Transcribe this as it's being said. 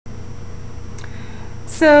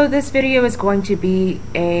So this video is going to be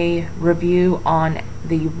a review on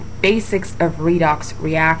the basics of redox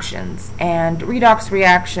reactions. And redox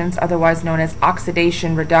reactions, otherwise known as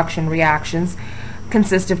oxidation reduction reactions,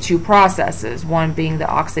 consist of two processes, one being the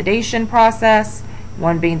oxidation process,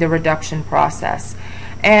 one being the reduction process.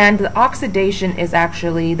 And the oxidation is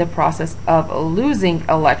actually the process of losing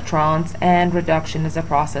electrons, and reduction is a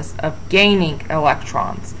process of gaining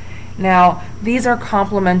electrons. Now, these are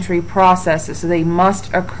complementary processes, so they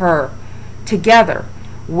must occur together.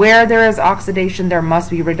 Where there is oxidation, there must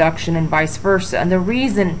be reduction, and vice versa. And the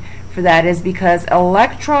reason for that is because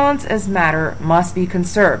electrons as matter must be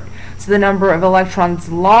conserved. So the number of electrons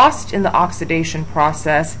lost in the oxidation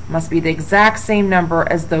process must be the exact same number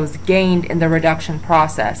as those gained in the reduction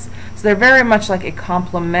process. So they're very much like a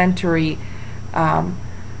complementary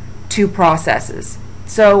two processes.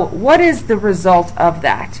 So what is the result of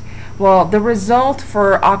that? Well, the result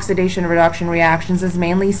for oxidation reduction reactions is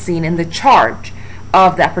mainly seen in the charge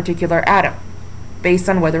of that particular atom, based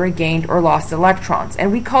on whether it gained or lost electrons.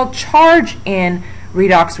 And we call charge in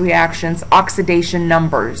redox reactions oxidation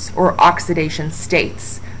numbers or oxidation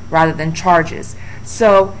states rather than charges.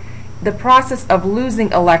 So the process of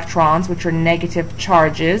losing electrons, which are negative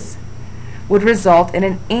charges, would result in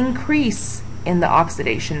an increase in the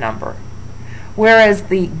oxidation number, whereas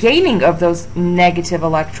the gaining of those negative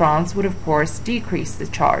electrons would of course decrease the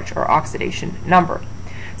charge or oxidation number.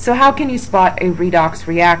 So how can you spot a redox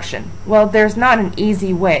reaction? Well, there's not an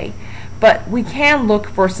easy way, but we can look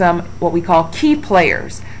for some what we call key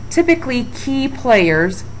players. Typically, key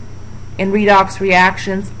players in redox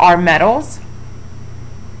reactions are metals,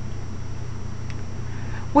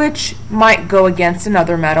 which might go against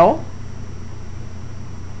another metal,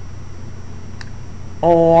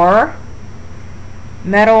 or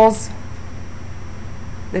metals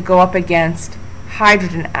that go up against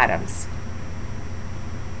hydrogen atoms,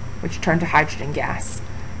 which turn to hydrogen gas,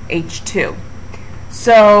 H2.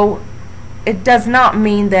 So it does not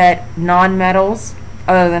mean that nonmetals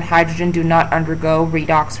other than hydrogen do not undergo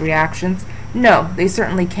redox reactions. No, they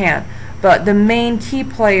certainly can. But the main key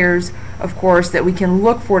players, of course, that we can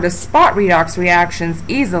look for to spot redox reactions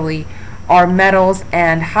easily are metals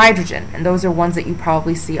and hydrogen, and those are ones that you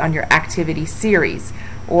probably see on your activity series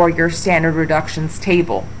or your standard reductions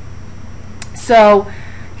table. So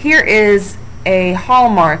here is a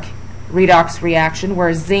hallmark redox reaction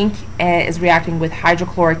where zinc is reacting with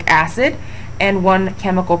hydrochloric acid, and one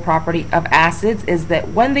chemical property of acids is that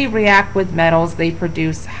when they react with metals they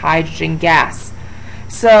produce hydrogen gas.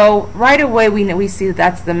 So right away we see that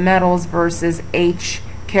that's the metals versus H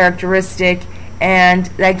characteristic, and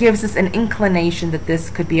that gives us an inclination that this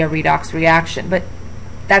could be a redox reaction, but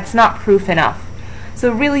that's not proof enough.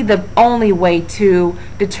 So really the only way to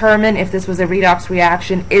determine if this was a redox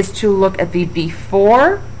reaction is to look at the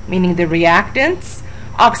before, meaning the reactants,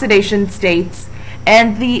 oxidation states,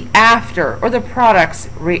 and the after, or the products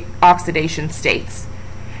oxidation states,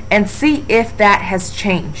 and see if that has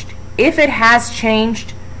changed. If it has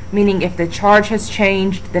changed, meaning if the charge has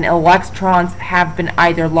changed, then electrons have been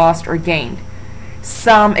either lost or gained.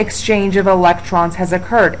 Some exchange of electrons has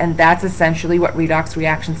occurred, and that's essentially what redox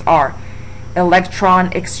reactions are.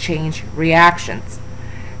 Electron exchange reactions.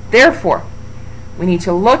 Therefore, we need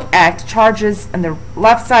to look at charges on the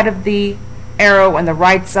left side of the arrow and the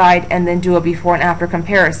right side, and then do a before and after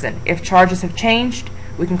comparison. If charges have changed,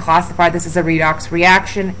 we can classify this as a redox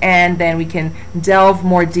reaction, and then we can delve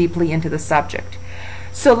more deeply into the subject.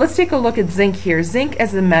 So let's take a look at zinc here. Zinc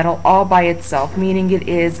as a metal all by itself, meaning it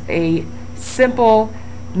is a simple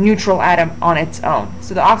neutral atom on its own.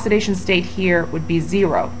 So the oxidation state here would be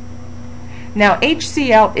 0. Now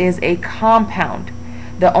HCl is a compound.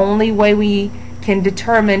 The only way we can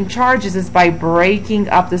determine charges is by breaking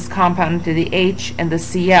up this compound into the H and the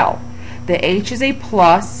Cl. The H is a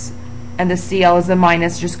plus and the Cl is a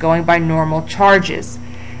minus, just going by normal charges.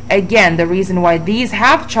 Again, the reason why these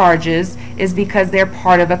have charges is because they're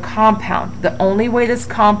part of a compound. The only way this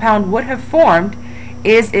compound would have formed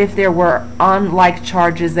is if there were unlike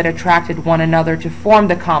charges that attracted one another to form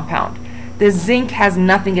the compound. The zinc has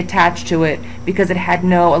nothing attached to it because it had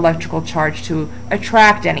no electrical charge to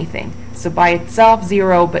attract anything. So by itself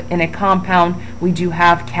 0, but in a compound we do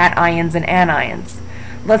have cations and anions.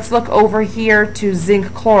 Let's look over here to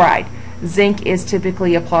zinc chloride. Zinc is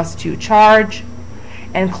typically a +2 charge,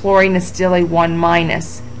 and chlorine is still a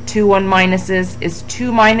 1-. 2 1- is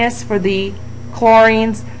 2- for the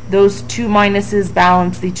chlorines. Those 2 minuses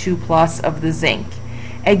balance the 2+ of the zinc.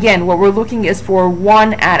 Again, what we're looking is for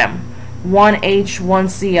one atom, 1 H, 1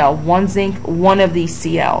 Cl, 1 zinc, one of these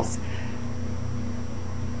Cls.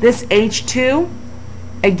 This H2,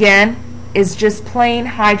 again, is just plain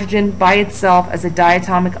hydrogen by itself as a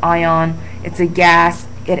diatomic ion. It's a gas.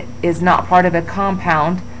 It is not part of a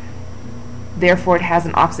compound. Therefore, it has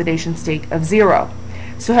an oxidation state of 0.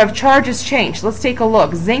 So have charges changed? Let's take a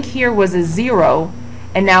look. Zinc here was a 0,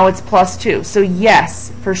 and now it's +2. So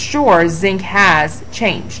yes, for sure, zinc has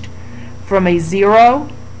changed from a 0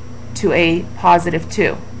 to a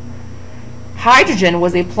 +2. Hydrogen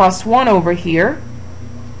was a +1 over here,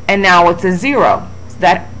 and now it's a 0. So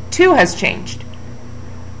that 2 has changed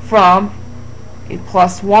from a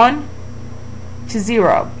 +1 to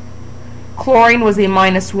 0. Chlorine was a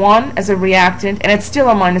 -1 as a reactant, and it's still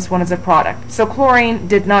a -1 as a product. So chlorine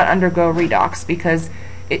did not undergo redox because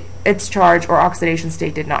its charge or oxidation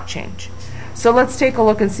state did not change. So let's take a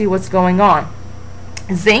look and see what's going on.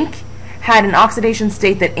 Zinc had an oxidation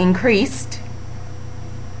state that increased,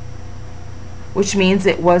 which means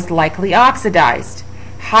it was likely oxidized.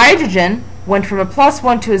 Hydrogen went from a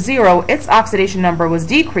 +1 to a 0. Its oxidation number was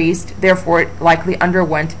decreased, therefore it likely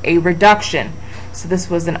underwent a reduction. So this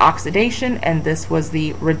was an oxidation and this was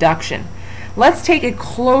the reduction. Let's take a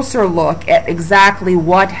closer look at exactly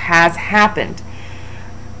what has happened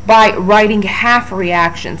by writing half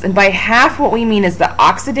reactions. And by half, what we mean is the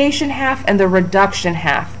oxidation half and the reduction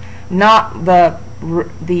half, not the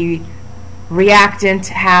reactant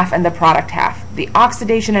half and the product half. The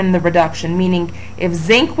oxidation and the reduction, meaning if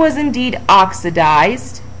zinc was indeed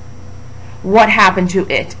oxidized, what happened to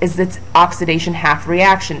it is its oxidation half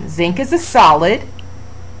reaction. Zinc is a solid,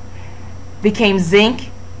 became zinc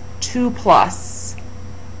 2+.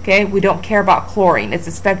 Okay, we don't care about chlorine. It's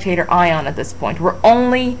a spectator ion at this point. We're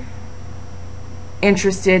only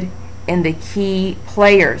interested in the key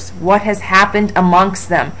players. What has happened amongst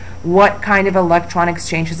them? What kind of electron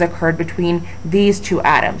exchange has occurred between these two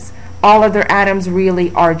atoms? All other atoms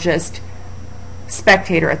really are just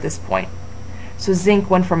spectator at this point. So zinc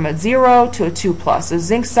went from a 0 to a 2+. So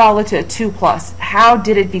zinc solid to a 2+. How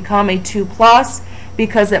did it become a 2+?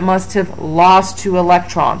 Because it must have lost 2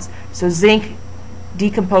 electrons. So zinc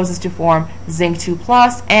decomposes to form zinc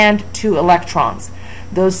 2+ and 2 electrons.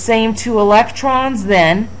 Those same 2 electrons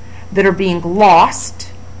then that are being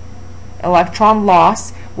lost, electron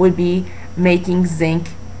loss, would be making zinc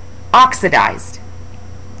oxidized.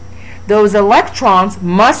 Those electrons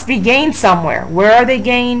must be gained somewhere. Where are they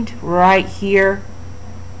gained? Right here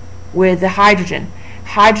with the hydrogen.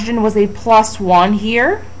 Hydrogen was a +1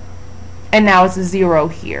 here, and now it's a 0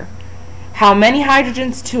 here. How many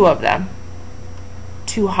hydrogens? 2 of them.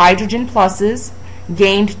 2 hydrogen pluses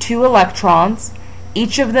gained 2 electrons.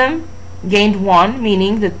 Each of them gained 1,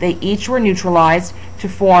 meaning that they each were neutralized to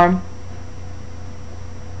form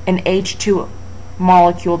an H2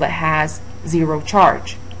 molecule that has 0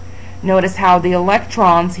 charge. Notice how the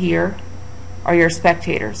electrons here are your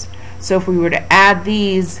spectators. So if we were to add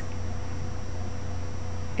these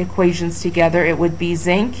equations together, it would be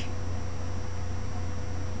zinc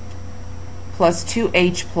plus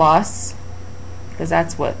 2H plus, because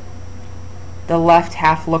that's what the left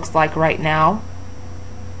half looks like right now.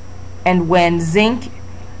 And when zinc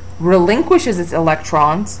relinquishes its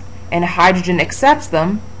electrons and hydrogen accepts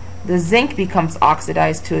them, the zinc becomes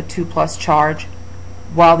oxidized to a 2+ charge,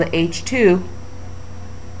 while the H2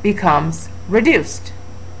 becomes reduced.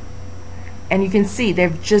 And you can see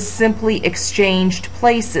they've just simply exchanged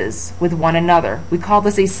places with one another. We call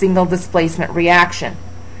this a single displacement reaction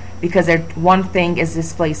because one thing is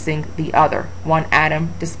displacing the other. One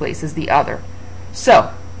atom displaces the other. So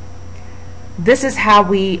this is how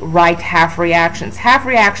we write half reactions. Half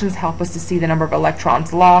reactions help us to see the number of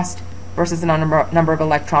electrons lost versus the number of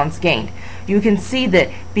electrons gained. You can see that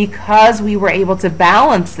because we were able to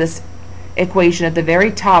balance this equation at the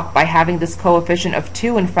very top by having this coefficient of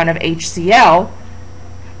 2 in front of HCl,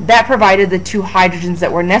 that provided the 2 hydrogens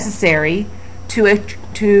that were necessary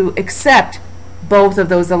to accept both of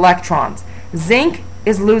those electrons. Zinc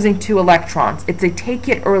is losing 2 electrons. It's a take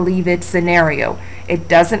it or leave it scenario. It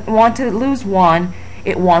doesn't want to lose 1,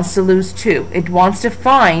 it wants to lose 2. It wants to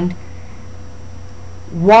find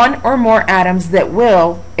 1 or more atoms that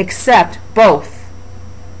will accept both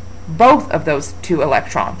of those 2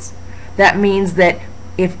 electrons. That means that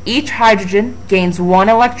if each hydrogen gains 1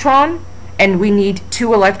 electron and we need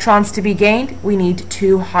 2 electrons to be gained, we need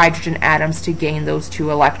 2 hydrogen atoms to gain those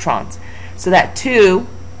 2 electrons. So that 2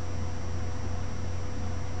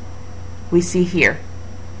 we see here.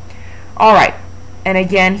 Alright, and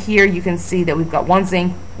again here you can see that we've got 1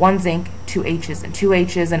 zinc, 2 H's and 2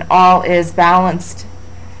 H's, and all is balanced.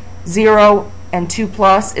 0 and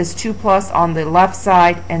 2+ is 2+ on the left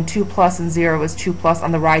side, and 2+ and 0 is 2+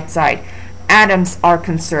 on the right side. Atoms are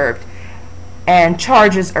conserved. and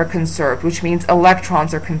charges are conserved, which means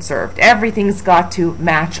electrons are conserved. Everything's got to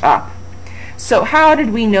match up. So how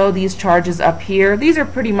did we know these charges up here? These are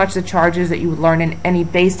pretty much the charges that you would learn in any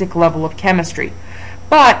basic level of chemistry.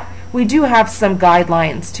 But we do have some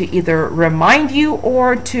guidelines to either remind you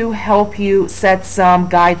or to help you set some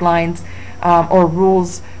guidelines or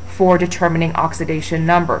rules for determining oxidation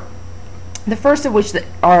number. The first of which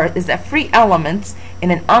is that free elements in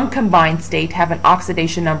an uncombined state have an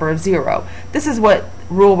oxidation number of 0. This is what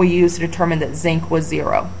rule we use to determine that zinc was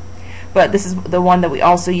 0. But this is the one that we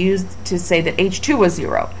also used to say that H2 was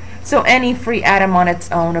 0. So any free atom on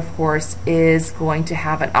its own, of course, is going to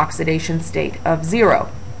have an oxidation state of 0.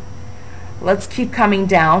 Let's keep coming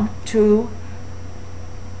down to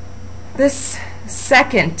this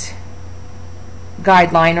second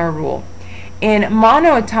guideline or rule. In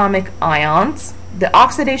monoatomic ions, the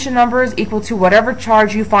oxidation number is equal to whatever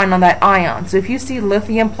charge you find on that ion. So if you see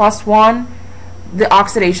lithium +1, the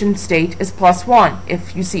oxidation state is +1.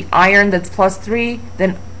 If you see iron that's +3,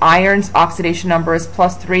 then iron's oxidation number is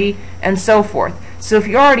 +3, and so forth. So if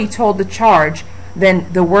you're already told the charge, then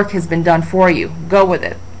the work has been done for you. Go with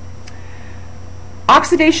it.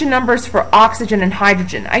 Oxidation numbers for oxygen and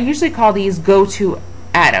hydrogen. I usually call these go-to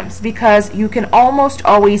atoms because you can almost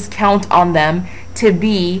always count on them to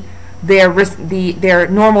be their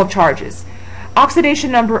normal charges.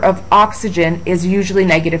 Oxidation number of oxygen is usually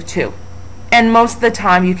 -2, and most of the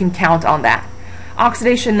time you can count on that.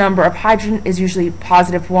 Oxidation number of hydrogen is usually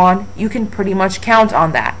 +1. You can pretty much count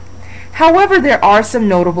on that. However, there are some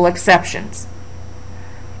notable exceptions.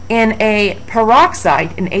 In a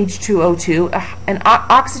peroxide, in H2O2, an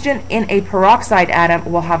oxygen in a peroxide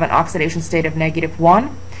atom will have an oxidation state of -1,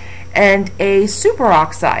 and a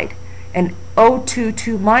superoxide, an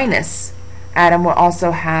O22- atom, will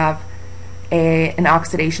also have an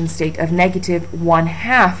oxidation state of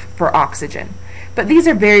 -1/2 for oxygen. But these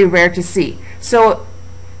are very rare to see. So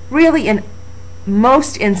really, in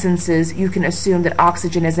most instances, you can assume that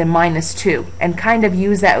oxygen is a -2 and kind of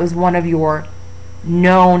use that as one of your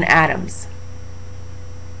known atoms.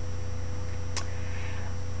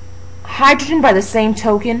 Hydrogen, by the same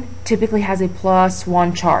token, typically has a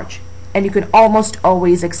 +1 charge, and you can almost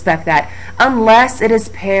always expect that unless it is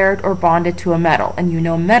paired or bonded to a metal, and you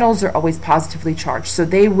know metals are always positively charged, so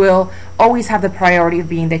they will always have the priority of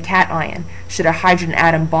being the cation. Should a hydrogen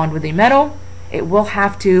atom bond with a metal, it will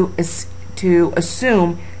have to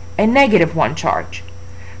assume a -1 charge.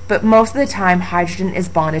 But most of the time hydrogen is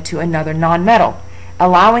bonded to another nonmetal,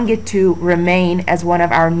 allowing it to remain as one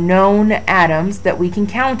of our known atoms that we can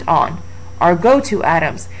count on, our go-to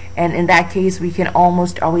atoms, and in that case we can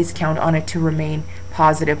almost always count on it to remain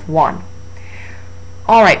 +1.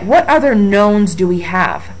 Alright, what other knowns do we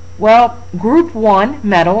have? Well, group 1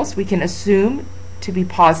 metals we can assume to be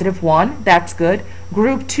 +1, that's good.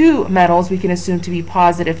 Group 2 metals we can assume to be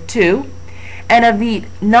 +2. And of the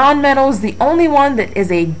nonmetals, the only one that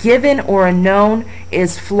is a given or a known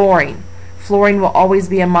is fluorine. Fluorine will always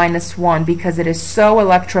be a -1 because it is so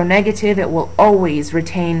electronegative, it will always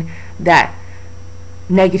retain that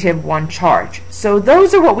 -1 charge. So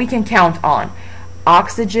those are what we can count on.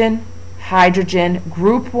 Oxygen, hydrogen,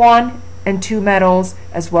 group 1 and 2 metals,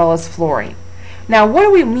 as well as fluorine. Now, what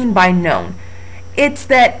do we mean by known? It's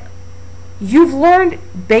that you've learned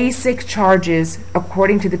basic charges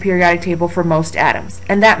according to the periodic table for most atoms,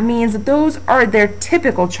 and that means that those are their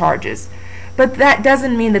typical charges. But that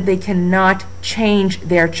doesn't mean that they cannot change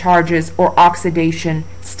their charges or oxidation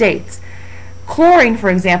states. Chlorine, for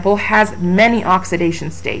example, has many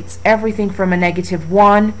oxidation states, everything from a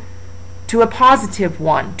 -1 to a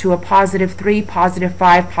 +1 to a +3,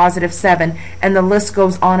 +5, +7, and the list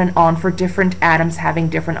goes on and on for different atoms having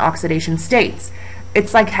different oxidation states.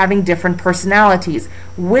 It's like having different personalities.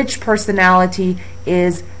 Which personality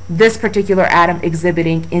is this particular atom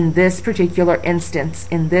exhibiting in this particular instance,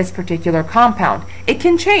 in this particular compound? It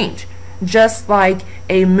can change, just like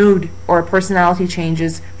a mood or a personality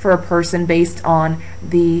changes for a person based on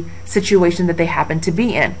the situation that they happen to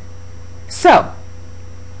be in. So,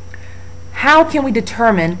 how can we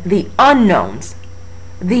determine the unknowns,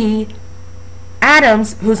 the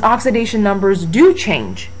atoms whose oxidation numbers do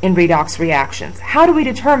change in redox reactions? How do we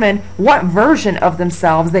determine what version of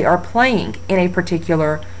themselves they are playing in a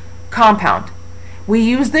particular compound? We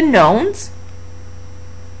use the knowns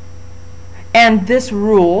and this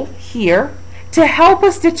rule here to help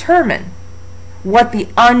us determine what the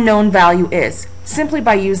unknown value is, simply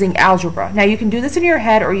by using algebra. Now, you can do this in your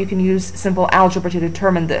head or you can use simple algebra to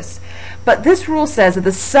determine this. But this rule says that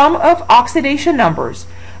the sum of oxidation numbers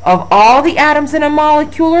of all the atoms in a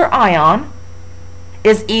molecular ion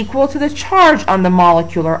is equal to the charge on the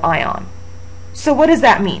molecular ion. So what does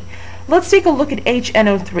that mean? Let's take a look at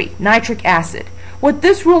HNO3, nitric acid. What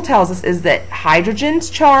this rule tells us is that hydrogen's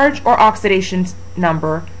charge or oxidation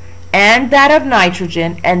number and that of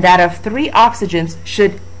nitrogen and that of 3 oxygens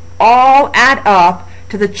should all add up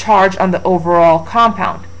to the charge on the overall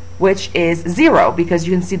compound, which is 0, because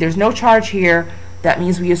you can see there's no charge here. That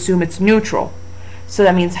means we assume it's neutral. So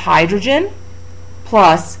that means hydrogen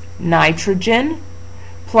plus nitrogen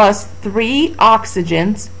plus 3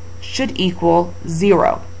 oxygens should equal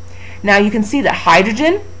 0. Now you can see that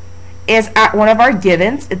hydrogen is at one of our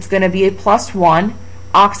givens. It's going to be a +1.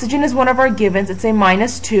 Oxygen is one of our givens. It's a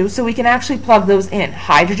 -2. So we can actually plug those in.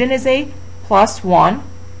 Hydrogen is a +1.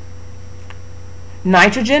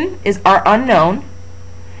 Nitrogen is our unknown.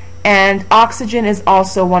 And oxygen is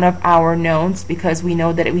also one of our knowns, because we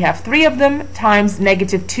know that we have 3 of them times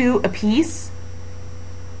 -2 apiece.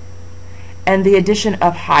 And the addition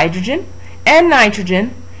of hydrogen and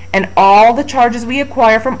nitrogen and all the charges we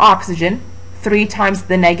acquire from oxygen, 3 times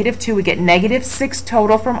the -2, we get -6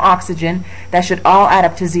 total from oxygen. That should all add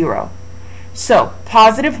up to 0. So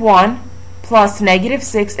 +1 plus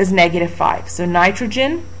 -6 is -5. So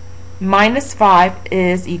nitrogen minus 5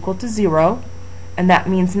 is equal to 0. And that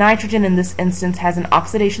means nitrogen in this instance has an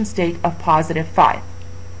oxidation state of +5.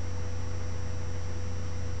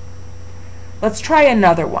 Let's try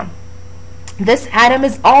another one. This atom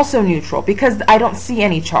is also neutral because I don't see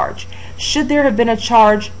any charge. Should there have been a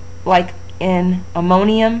charge like in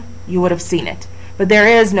ammonium, you would have seen it. But there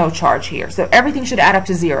is no charge here, so everything should add up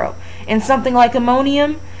to 0. In something like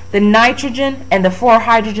ammonium, the nitrogen and the 4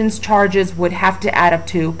 hydrogens charges would have to add up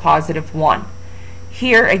to +1.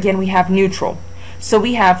 Here again we have neutral. So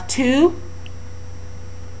we have 2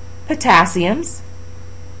 potassiums,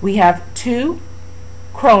 we have 2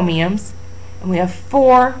 chromiums, and we have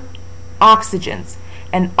 4 oxygens.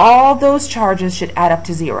 And all those charges should add up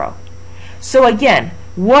to 0. So again,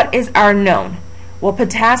 what is our known? Well,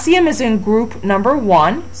 potassium is in group number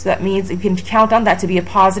 1, so that means you can count on that to be a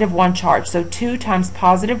 +1 charge. So 2 times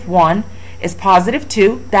 +1 is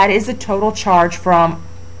 +2. That is the total charge from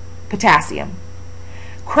potassium.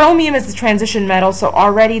 Chromium is the transition metal, so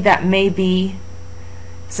already that may be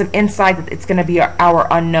some insight that it's going to be our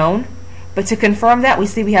unknown. But to confirm that, we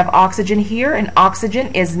see we have oxygen here, and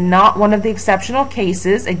oxygen is not one of the exceptional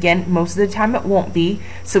cases. Again, most of the time it won't be,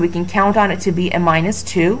 so we can count on it to be a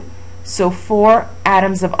 -2. So 4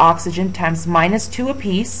 atoms of oxygen times -2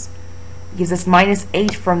 apiece gives us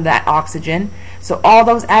 -8 from that oxygen. So all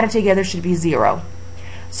those added together should be 0.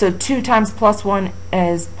 So 2 times +1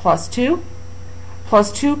 is +2.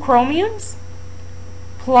 Plus 2 chromiums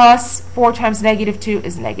plus 4 times -2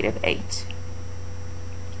 is -8.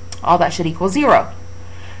 All that should equal 0.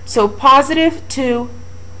 So +2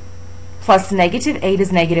 plus -8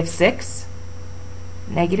 is -6.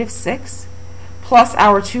 -6 plus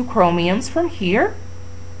our 2 chromiums from here,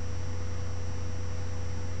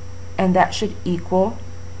 and that should equal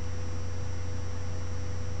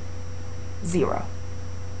 0.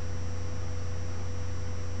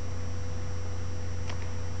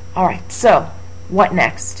 Alright, so what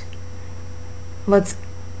next? Let's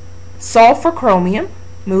solve for chromium.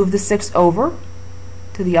 Move the 6 over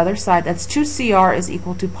to the other side. That's 2Cr is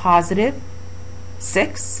equal to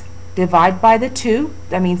 +6. Divide by the 2.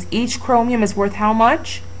 That means each chromium is worth how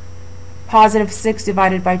much? +6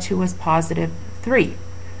 divided by 2 is +3.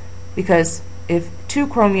 Because if 2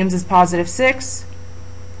 chromiums is +6,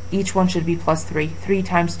 each one should be +3. 3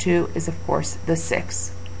 times 2 is, of course, the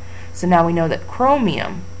 6. So now we know that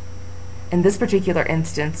chromium, in this particular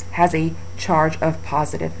instance, has a charge of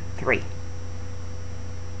 +3.